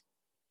paused.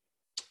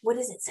 "What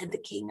is it?" said the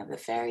king of the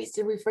fairies.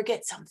 "Did we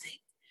forget something?"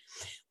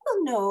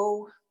 "Well,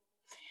 no.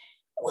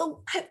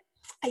 Well,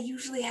 I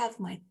usually have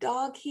my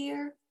dog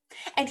here,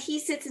 and he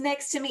sits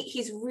next to me.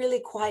 He's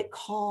really quite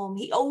calm.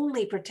 He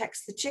only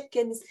protects the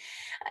chickens,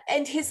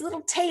 and his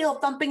little tail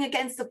thumping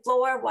against the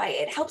floor, why,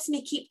 it helps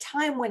me keep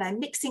time when I'm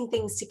mixing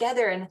things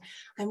together, and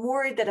I'm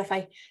worried that if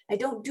I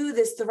don't do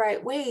this the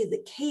right way,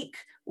 the cake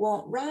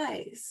won't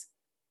rise.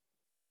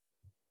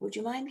 Would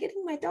you mind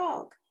getting my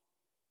dog?"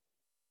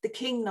 The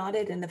king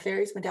nodded and the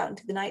fairies went out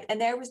into the night, and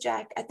there was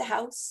Jack at the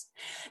house.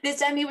 This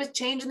time he was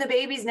changing the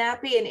baby's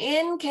nappy, and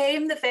in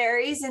came the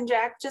fairies, and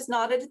Jack just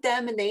nodded at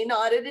them and they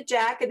nodded at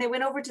Jack, and they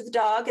went over to the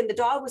dog, and the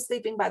dog was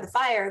sleeping by the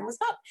fire and was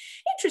not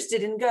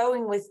interested in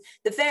going with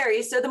the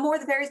fairies. So the more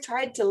the fairies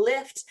tried to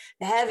lift,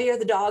 the heavier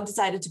the dog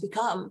decided to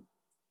become.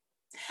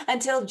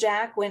 Until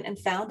Jack went and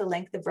found a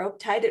length of rope,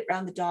 tied it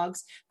round the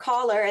dog's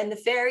collar, and the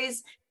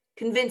fairies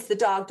convinced the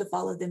dog to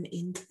follow them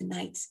into the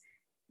night.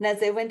 And as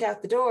they went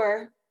out the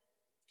door,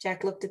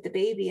 Jack looked at the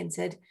baby and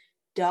said,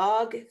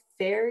 "Dog,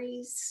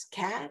 fairies,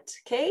 cat,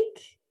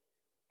 cake?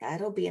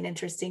 That'll be an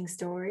interesting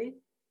story."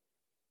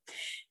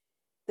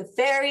 The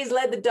fairies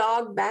led the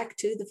dog back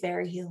to the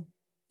fairy hill.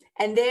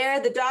 And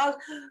there the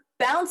dog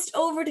bounced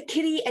over to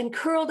Kitty and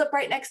curled up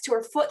right next to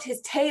her foot,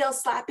 his tail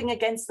slapping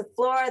against the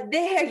floor.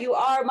 "There you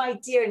are, my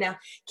dear. Now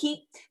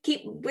keep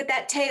with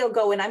that tail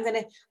going. I'm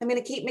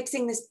gonna keep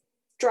mixing this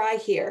dry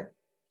here."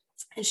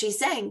 And she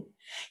sang,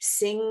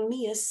 "Sing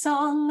me a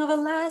song of a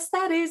lass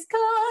that is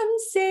gone.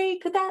 Say,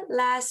 could that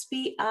lass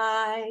be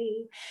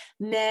I?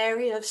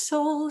 Merry of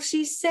soul,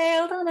 she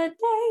sailed on a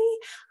day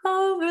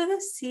over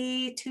the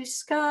sea to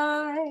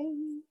sky."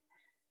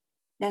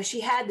 Now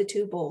she had the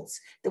two bowls,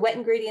 the wet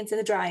ingredients and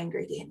the dry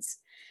ingredients,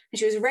 and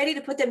she was ready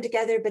to put them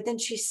together, but then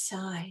she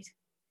sighed.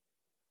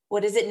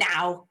 "What is it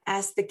now?"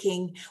 asked the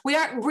king. "We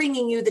aren't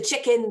bringing you the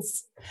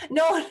chickens."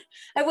 "No,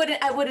 I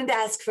wouldn't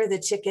ask for the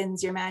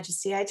chickens, Your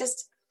Majesty.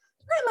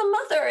 I'm a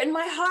mother and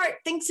my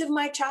heart thinks of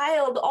my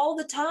child all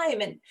the time.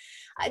 And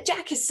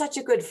Jack is such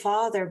a good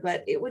father,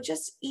 but it would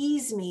just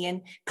ease me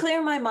and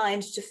clear my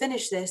mind to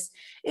finish this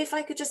if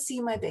I could just see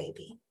my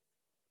baby."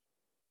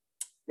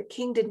 The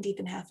king didn't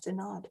even have to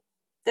nod.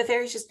 The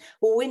fairies just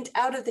went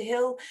out of the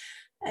hill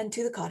and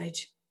to the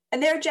cottage.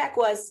 And there Jack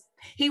was.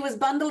 He was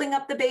bundling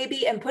up the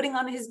baby and putting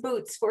on his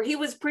boots, for he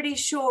was pretty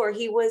sure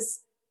he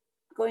was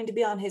going to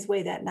be on his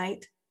way that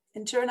night.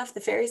 And sure enough,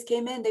 the fairies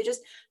came in. They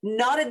just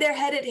nodded their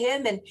head at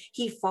him, and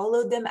he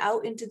followed them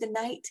out into the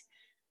night.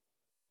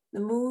 The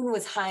moon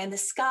was high in the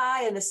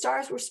sky, and the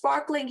stars were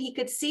sparkling. He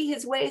could see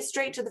his way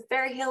straight to the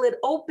fairy hill. It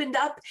opened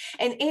up,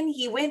 and in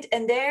he went,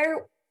 and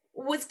there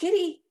was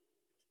Kitty,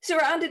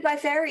 surrounded by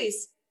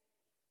fairies.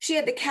 She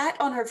had the cat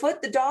on her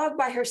foot, the dog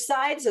by her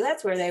side, so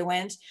that's where they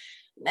went.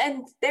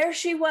 And there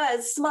she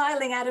was,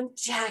 smiling at him.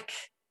 "Jack,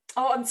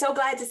 oh, I'm so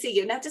glad to see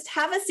you. Now just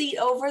have a seat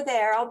over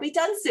there. I'll be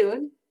done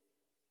soon."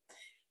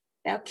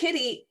 Now,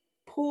 Kitty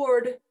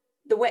poured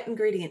the wet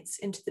ingredients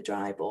into the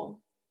dry bowl.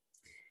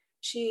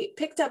 She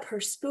picked up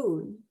her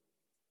spoon.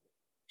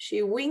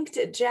 She winked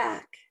at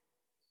Jack.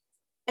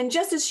 And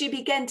just as she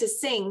began to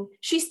sing,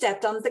 she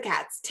stepped on the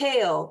cat's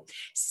tail.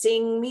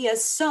 "Sing me a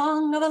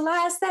song of a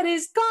lass that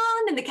is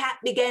gone." And the cat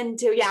began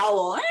to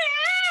yowl.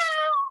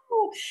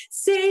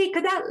 "Say,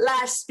 could that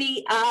lass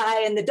be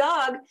I?" And the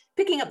dog,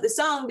 picking up the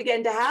song,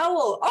 began to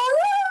howl.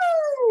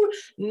 "Oh,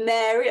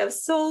 merry of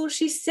soul,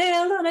 she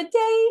sailed on a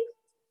day."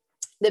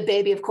 The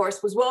baby, of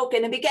course, was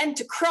woken and began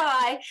to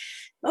cry,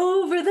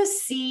 "Over the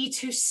sea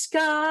to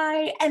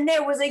sky." And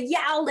there was a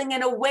yowling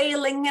and a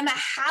wailing and a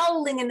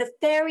howling, and the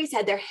fairies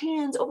had their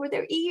hands over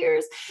their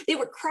ears. They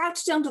were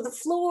crouched down to the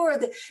floor.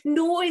 The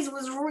noise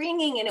was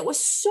ringing, and it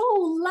was so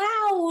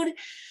loud.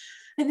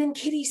 And then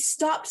Kitty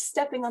stopped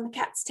stepping on the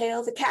cat's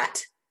tail. The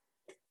cat,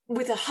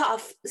 with a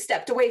huff,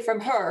 stepped away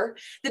from her.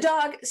 The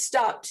dog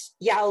stopped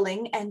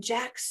yowling, and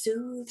Jack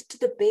soothed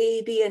the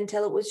baby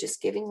until it was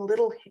just giving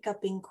little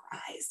hiccuping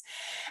cries.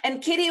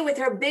 And Kitty, with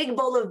her big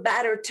bowl of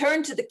batter,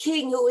 turned to the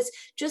king, who was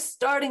just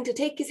starting to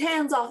take his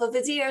hands off of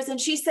his ears, and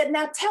she said,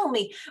 "Now tell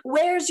me,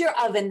 where's your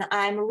oven?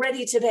 I'm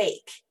ready to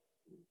bake."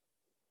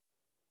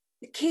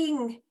 The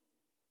king,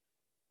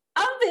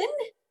 "Oven?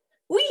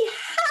 We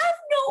have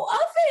no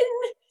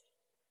oven."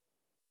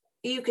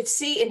 You could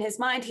see in his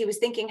mind, he was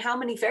thinking, how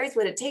many fairies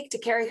would it take to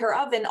carry her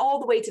oven all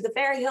the way to the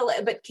fairy hill?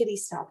 But Kitty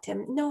stopped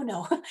him.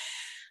 No.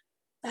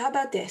 How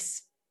about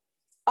this?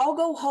 I'll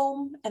go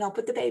home and I'll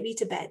put the baby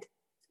to bed.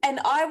 And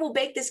I will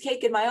bake this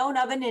cake in my own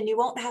oven, and you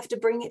won't have to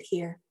bring it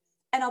here.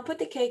 And I'll put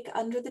the cake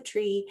under the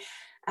tree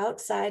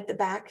outside the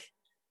back,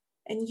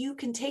 and you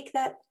can take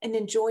that and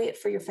enjoy it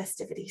for your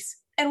festivities.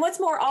 And what's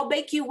more, I'll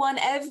bake you one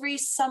every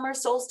summer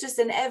solstice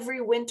and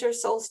every winter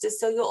solstice,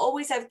 so you'll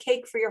always have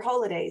cake for your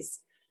holidays.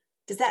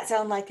 Does that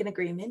sound like an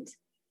agreement?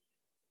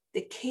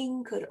 The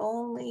king could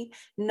only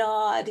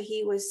nod.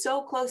 He was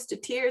so close to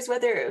tears,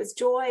 whether it was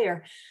joy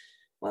or,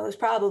 well, it was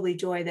probably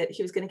joy that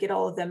he was going to get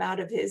all of them out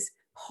of his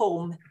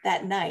home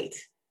that night.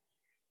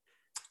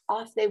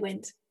 Off they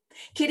went.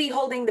 Kitty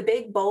holding the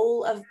big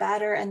bowl of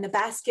batter and the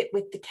basket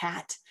with the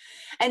cat,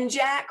 and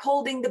Jack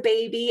holding the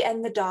baby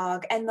and the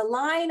dog, and the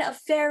line of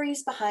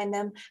fairies behind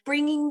them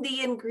bringing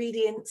the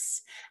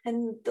ingredients,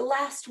 and the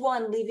last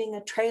one leaving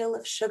a trail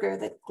of sugar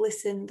that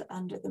glistened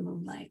under the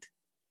moonlight.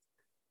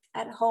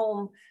 At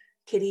home,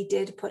 Kitty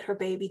did put her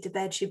baby to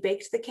bed. She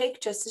baked the cake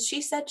just as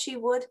she said she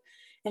would,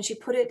 and she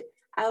put it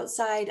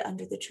outside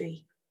under the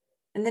tree.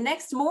 And the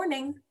next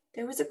morning,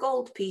 there was a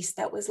gold piece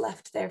that was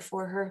left there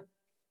for her.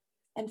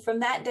 And from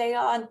that day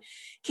on,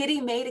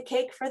 Kitty made a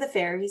cake for the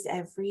fairies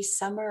every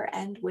summer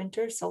and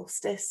winter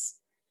solstice.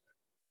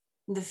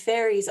 And the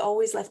fairies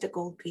always left a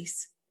gold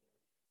piece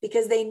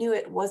because they knew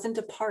it wasn't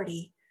a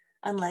party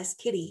unless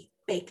Kitty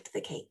baked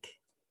the cake.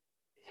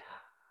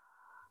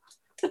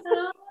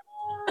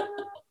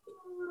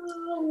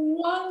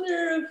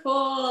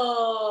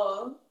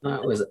 Wonderful.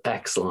 That was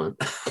excellent.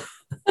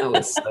 That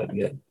was so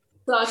good.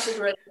 Such a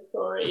great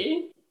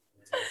story.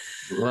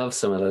 Love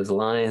some of those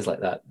lines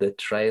like that. The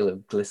trail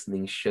of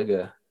glistening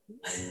sugar.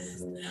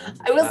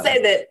 I will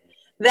say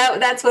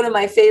that's one of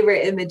my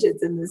favorite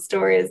images in the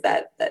story is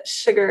that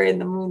sugar in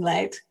the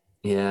moonlight.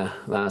 Yeah,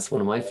 that's one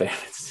of my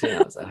favorites too.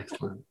 That was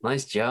excellent.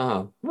 Nice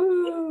job.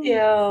 Woo.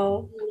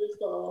 Yeah.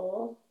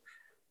 Beautiful.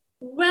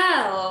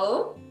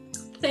 Well,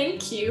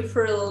 thank you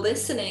for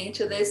listening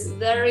to this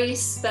very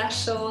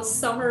special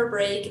summer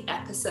break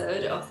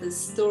episode of the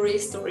Story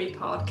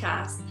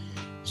podcast.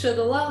 Show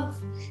the love.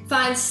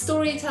 Find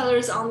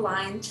storytellers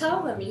online,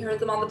 tell them you heard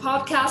them on the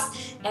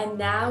podcast, and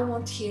now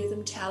want to hear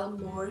them tell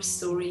more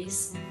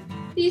stories.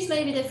 These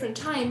may be different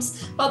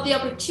times, but the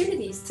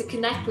opportunities to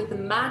connect with the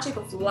magic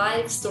of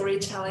live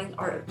storytelling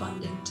are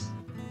abundant.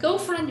 Go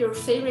find your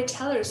favorite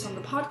tellers on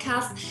the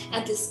podcast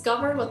and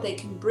discover what they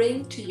can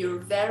bring to your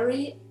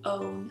very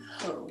own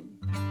home.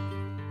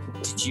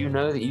 Did you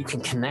know that you can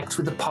connect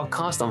with the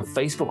podcast on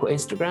Facebook or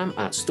Instagram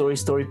at Story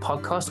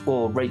Podcast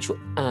or Rachel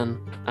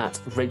Ann at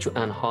Rachel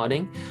Ann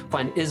Harding?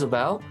 Find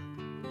Isabel.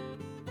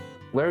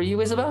 Where are you,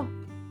 Isabel?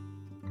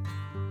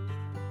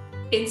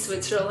 In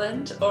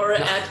Switzerland or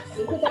at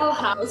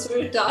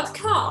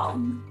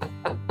isabelhauser.com.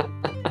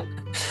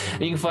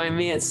 You can find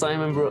me at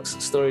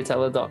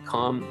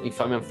simonbrooksstoryteller.com. You can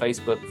find me on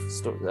Facebook,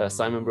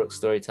 Simon Brooks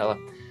Storyteller,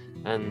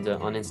 and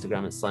on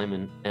Instagram at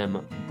Simon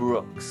M.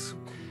 Brooks.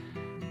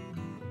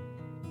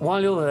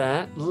 While you're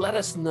there, let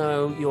us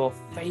know your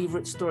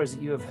favorite stories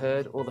that you have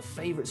heard or the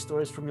favorite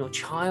stories from your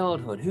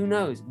childhood. Who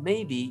knows?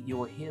 Maybe you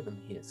will hear them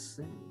here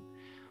soon.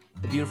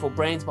 The beautiful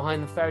brains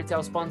behind the fairy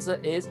tale sponsor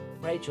is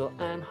Rachel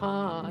Ann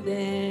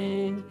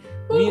Harding.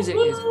 Music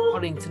is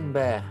Poddington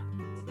Bear.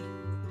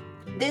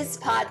 This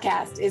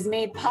podcast is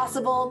made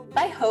possible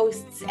by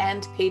hosts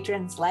and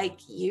patrons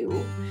like you.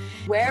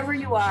 Wherever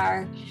you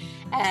are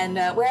and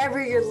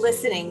wherever you're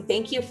listening,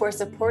 thank you for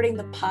supporting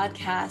the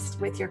podcast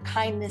with your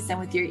kindness and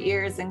with your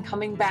ears and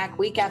coming back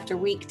week after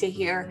week to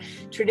hear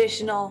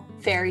traditional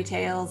fairy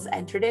tales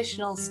and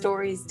traditional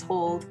stories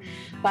told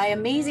by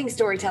amazing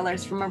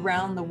storytellers from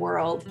around the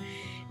world.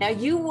 Now,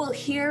 you will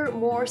hear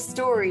more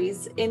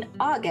stories in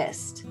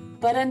August,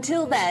 but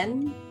until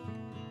then,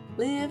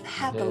 live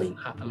happily. Live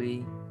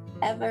happily.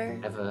 Ever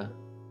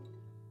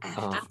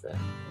after.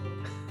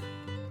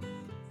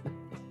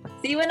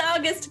 See you in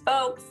August,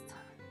 folks.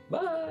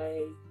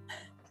 Bye.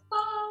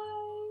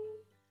 Bye.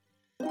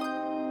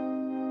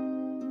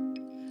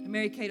 And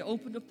Mary Kate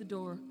opened up the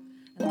door,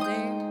 and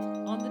there,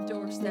 on the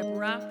doorstep,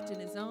 wrapped in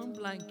his own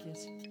blanket,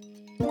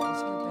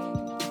 was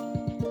her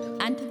baby.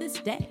 And to this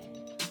day,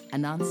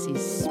 Anansi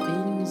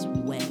spins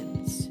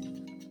webs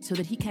so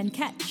that he can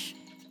catch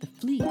the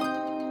flea,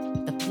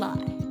 the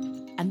fly,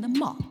 and the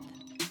moth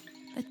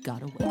that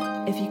got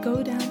away. If you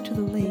go down to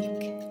the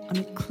lake on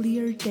a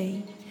clear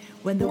day,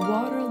 when the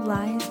water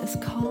lies as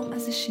calm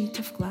as a sheet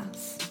of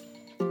glass,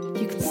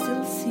 you can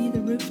still see the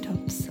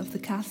rooftops of the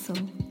castle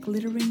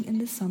glittering in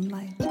the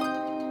sunlight.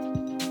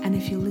 And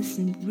if you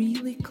listen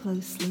really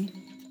closely,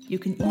 you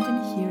can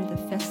even hear the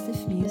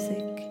festive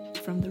music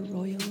from the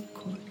royal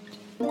court.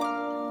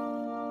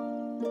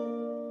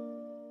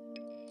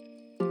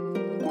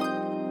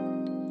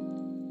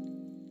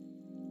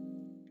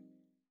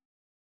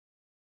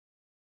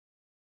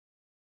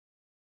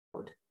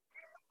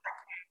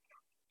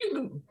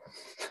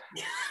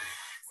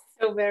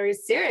 So very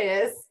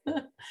serious.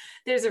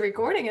 There's a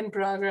recording in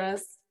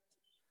progress.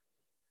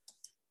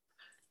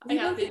 I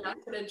have the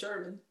accent in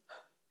German.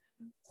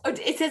 Oh,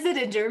 it says it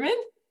in German?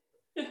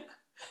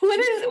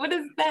 What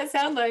does that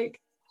sound like?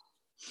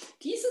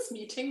 Dieses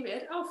Meeting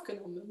wird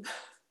aufgenommen.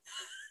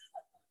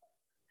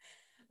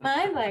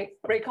 Mine like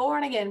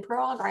recording in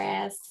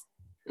progress.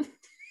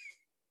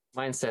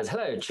 Mine says,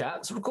 hello,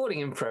 chaps,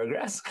 recording in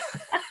progress.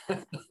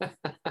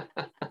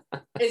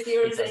 Is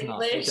yours It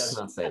English? does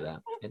not say that.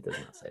 It does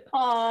not say that.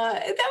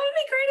 That would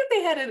be great if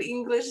they had an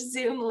English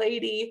Zoom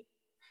lady.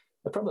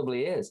 It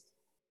probably is.